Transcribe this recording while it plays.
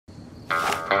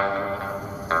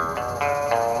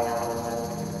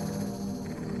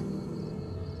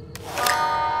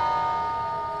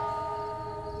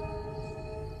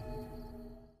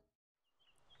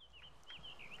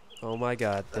Oh my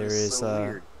god, there is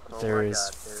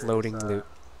floating loot.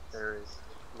 There is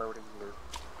floating loot.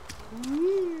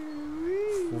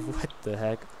 What the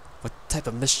heck? What type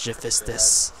of mischief is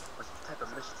this? What type of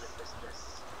mischief is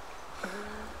this?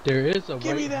 There is a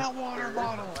Give me white. that water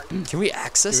bottle. Can we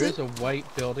access There it? is a white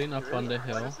building up on the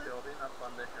hill Building up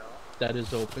on the hill. that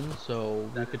is open, so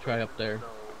we could try up there.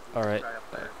 Alright.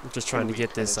 I'm just trying to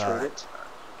get this, Penetrate it.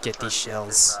 get these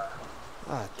shells.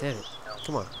 Ah, damn it.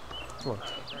 Come on. Come on.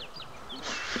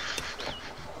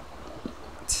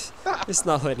 It's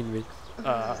not letting me.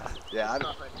 Yeah,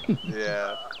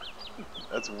 yeah.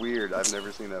 That's weird. I've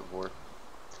never seen that before.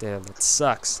 Damn, that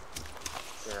sucks.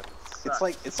 It's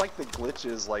like the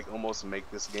glitches like almost make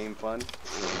this game fun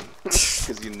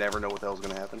because you never know what the hell's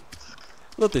gonna happen.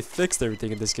 I thought they fixed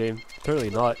everything in this game. Apparently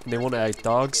not. And they want to add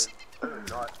dogs. They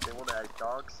want to add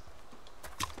dogs.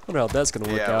 I wonder how that's gonna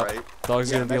work Yeah, out. right. Dogs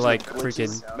Yeah, are gonna be imagine like the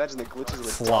glitches- freaking Imagine the glitches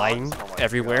with flying dogs. Oh my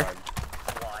everywhere. God.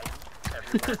 Flying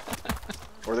everywhere.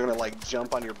 Or they're gonna like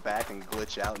jump on your back and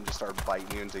glitch out and just start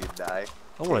biting you until you die.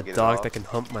 I want a get it dog off. that can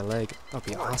hump my leg. That'd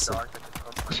be awesome.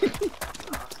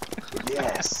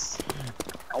 Yes.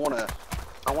 I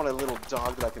want a little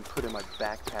dog that I can put in my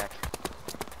backpack.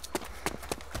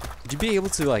 Would you be able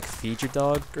to like feed your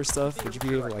dog or stuff? Would you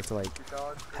be able to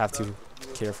have to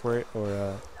care for it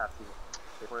or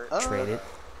train it?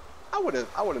 I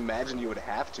would imagine you would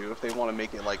have to if they want to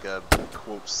make it like a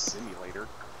quote simulator.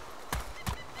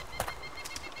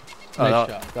 Oh, Nice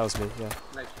that, shot. that was me. Yeah.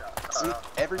 Nice shot.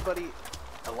 See,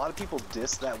 a lot of people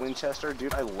diss that Winchester,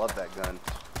 dude. I love that gun.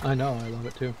 I know, I love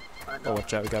it too. Oh,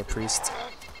 watch out! We got a priest.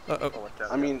 Oh,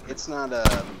 I mean, it's not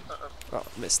oh,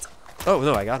 missed. Oh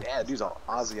no, I got it. yeah, dude's all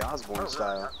Ozzy Osbourne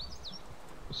style.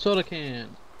 Soda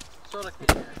can. Soda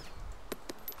can.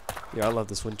 Yeah, I love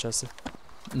this Winchester.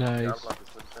 Nice.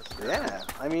 Yeah,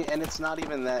 I mean, and it's not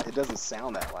even that. It doesn't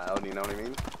sound that loud. You know what I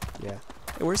mean? Yeah.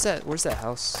 Hey, where's that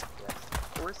house?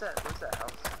 Where's that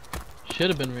house? Should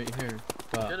have been right here.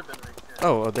 But Should have been right here.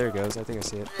 Oh, there it goes. I think I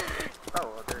see it.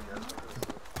 Oh, there it goes.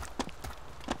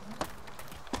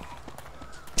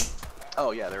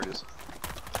 Oh yeah, there it is.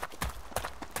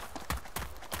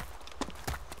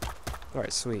 All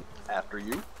right, sweet. After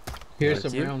you. here's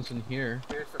Thank some you. rounds in here.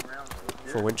 Here's some rounds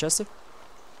here. For Winchester?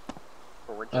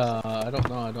 For Winchester. I don't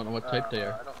know. I don't know what type they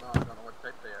are. I don't know what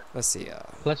type they are. Let's see.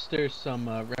 Plus, there's some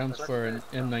rounds for an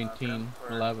M19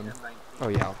 11. Oh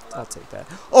yeah, I'll take that.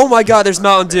 Oh my God, there's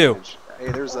Mountain Dew. Hey,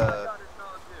 there's a.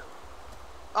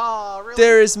 Oh, really?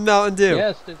 There is Mountain Dew.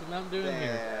 Yes, there's a Mountain Dew in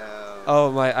here. Damn.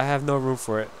 Oh my, I have no room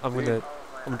for it. I'm gonna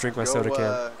drink my soda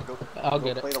can. I'll go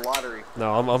get it. play the lottery.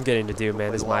 No, I'm getting the Dew,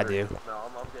 man. This is my lottery. Dew. No,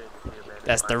 I'm getting the Dew, man.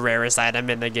 That's the rarest item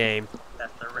in the game.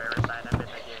 That's the rarest item in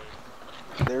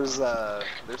the game.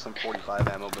 There's some 45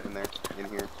 ammo in there, in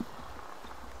here.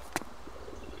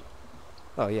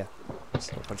 Oh yeah, there's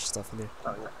a whole bunch of stuff in there.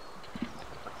 Oh yeah.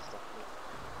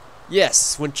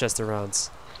 Yes, Winchester rounds.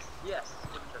 Yes.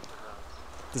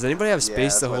 Does anybody have Yeah,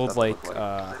 space that's to what I hold thought like it looked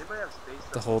Does anybody have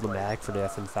space to hold a mag for the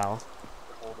F and foul? to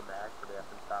hold a mag for the F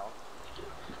and foul?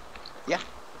 Yeah.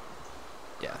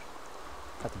 Yeah.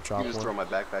 Have to You drop can just throw one.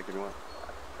 my backpack if you want.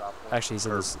 Drop one. Actually, he's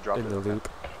in, Or this, drop in it. the loop.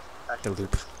 The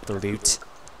loop. The loot.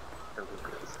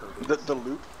 The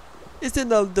loop. It's in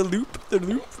the loop. The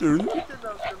loop. The loop.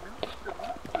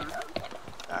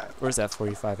 Alright, Where's that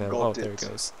 45 ammo? Gold Oh, there it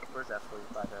tips. goes. Where's that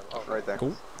 45 ammo? Oh, right there.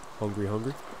 Cool. Hungry,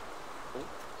 hungry.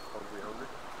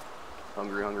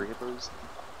 Hungry. Hungry hippos.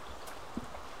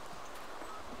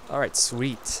 All right,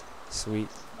 sweet, sweet.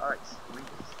 Alright, sweet.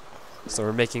 So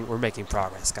we're making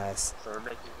progress, guys. So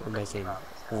We're making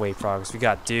way progress. We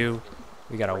got Dew.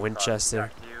 We got a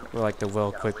Winchester. We're like the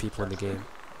well-equipped people in the game.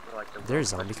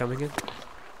 There's a zombie coming in.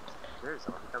 There's a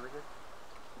zombie coming in.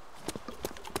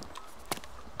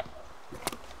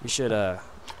 We should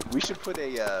We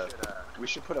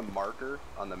should put a marker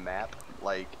on the map,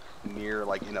 like near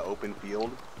like in an open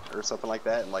field or something like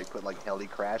that, and like put like heli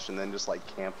crash and then just like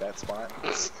camp that spot.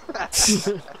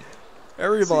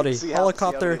 everybody See how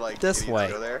helicopter many, like, this idiots way.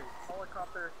 go there?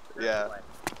 Helicopter. Yeah.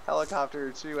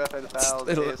 Helicopter 2 FN fouls,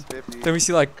 It'll- AS-50. Then we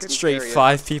see like Couldn't straight carry it.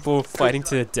 5 people fighting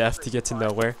to the death to get to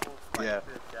nowhere. Yeah.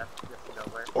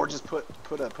 Or just put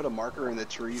a marker in the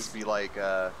trees, be like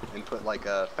and put like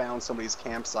found somebody's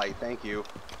campsite, thank you.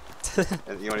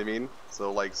 And, you know what I mean?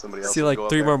 So like somebody else See will like go up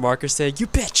 3 there. more markers saying, "You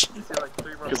bitch!"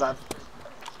 Because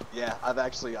I've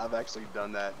actually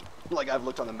done that. Like I've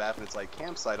looked on the map and it's like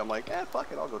campsite. I'm like,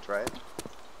 fuck it, I'll go try it.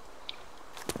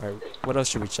 Alright, what else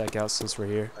should we check out since we're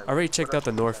here? I already checked out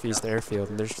the northeast airfield,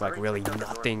 and there's like really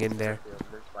nothing in there.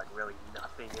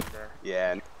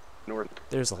 Yeah, north.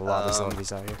 There's a lot of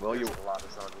zombies out here. Well, you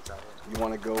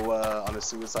want to go on a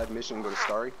suicide mission and go to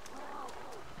Starry?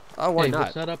 Oh, why Hey, not?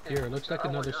 what's that up here? It looks like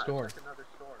another store.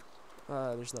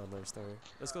 There's not another story.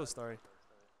 Let's go to Starry.